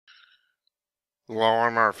Hello,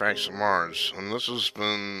 I'm Artifacts of Mars, and this has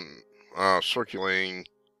been circulating.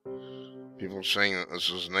 People saying that this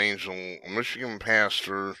is an angel. A Michigan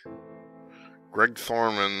pastor, Greg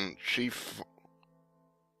Thorman,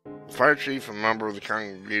 fire chief and member of the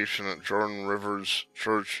congregation at Jordan Rivers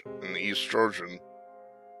Church in the East Georgian,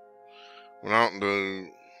 went out into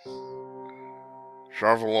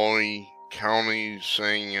Charlevoix County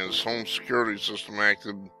saying his home security system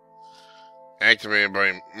activated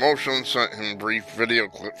by motion, sent him a brief video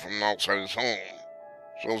clip from outside his home.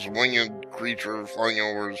 Shows a winged creature flying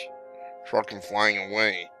over his truck and flying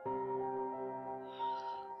away.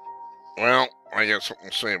 Well, I got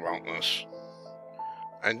something to say about this.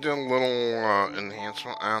 I did a little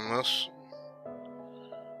enhancement on this,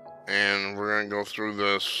 and we're going to go through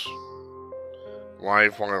this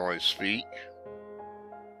live while I speak.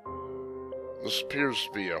 This appears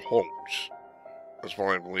to be a hoax. That's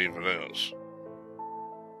what I believe it is.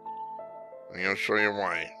 I'm going to show you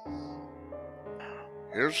why.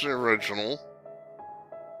 Here's the original.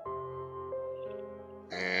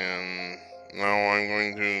 And now I'm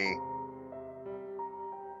going to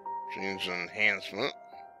change the enhancement.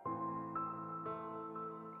 I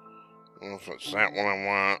don't know if it's that one I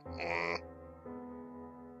want or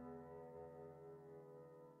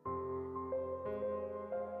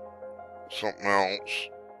something else.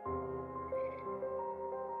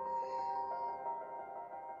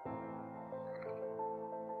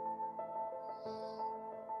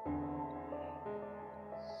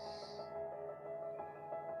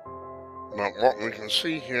 But what we can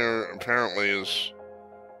see here apparently is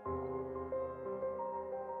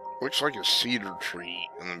looks like a cedar tree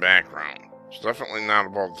in the background. It's definitely not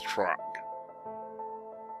above the truck.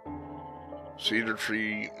 Cedar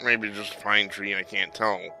tree, maybe just a pine tree, I can't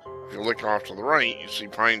tell. If you look off to the right, you see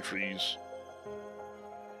pine trees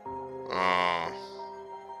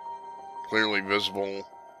clearly visible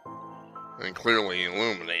and clearly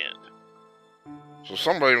illuminated. So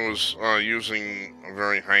somebody was using a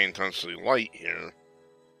very high intensity light here.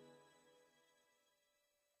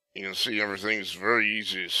 You can see everything's very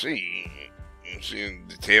easy to see. You can see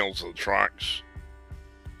the details of the trucks.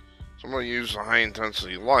 Somebody used a high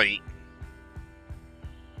intensity light.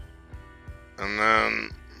 And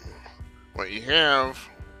then what you have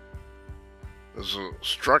is a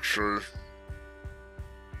structure.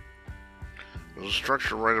 There's a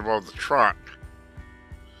structure right above the truck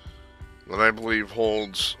that I believe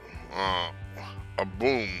holds a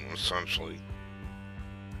boom, essentially.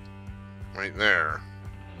 Right there.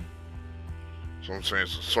 Some say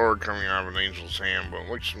it's a sword coming out of an angel's hand, but it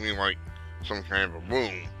looks to me like some kind of a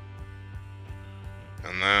boom.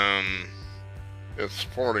 And then it's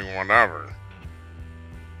supporting whatever.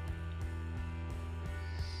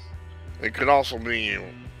 It could also be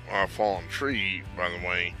a fallen tree, by the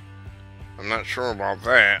way. I'm not sure about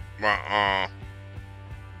that, but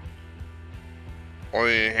all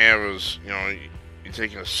you have is, you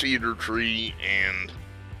take a cedar tree and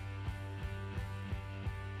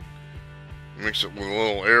mix it with a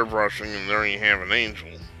little airbrushing, and there you have an angel.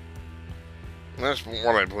 And that's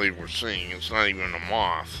what I believe we're seeing. It's not even a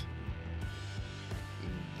moth.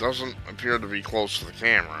 It doesn't appear to be close to the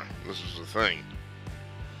camera. This is the thing.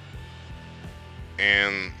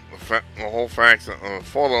 And the whole fact that the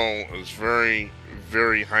photo is very,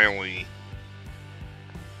 very highly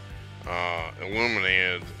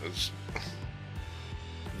illuminated is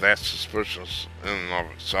that's suspicious in and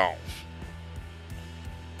of itself.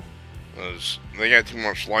 Because they got too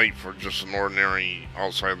much light for just an ordinary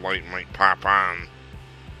outside light might pop on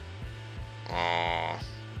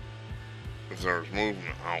if there's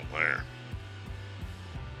movement out there.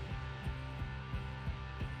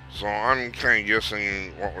 So I'm kind of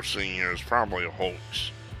guessing what we're seeing here is probably a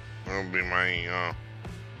hoax. That'll be my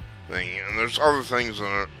thing. And there's other things that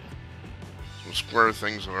are some square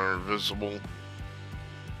things that are visible.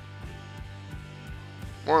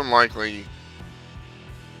 More than likely,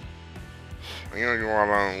 I'm gonna go out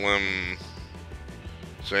on a limb and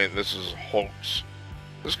say this is a hoax.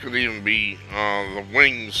 This could even be the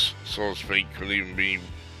wings, so to speak, could even be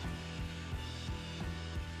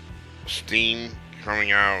steam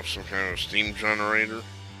coming out of some kind of steam generator.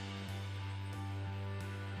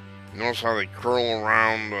 Notice how they curl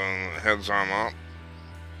around and heads on up?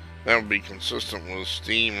 That would be consistent with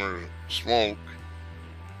steam or smoke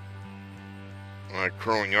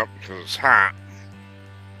curling up because it's hot.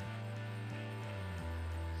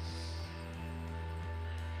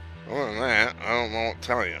 Other than that, I don't know what to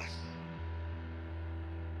tell you.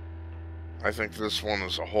 I think this one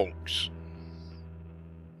is a hoax.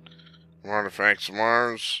 Artifacts of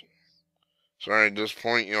Mars. Sorry to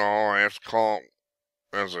disappoint you all. I have to call it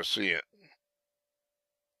as I see it.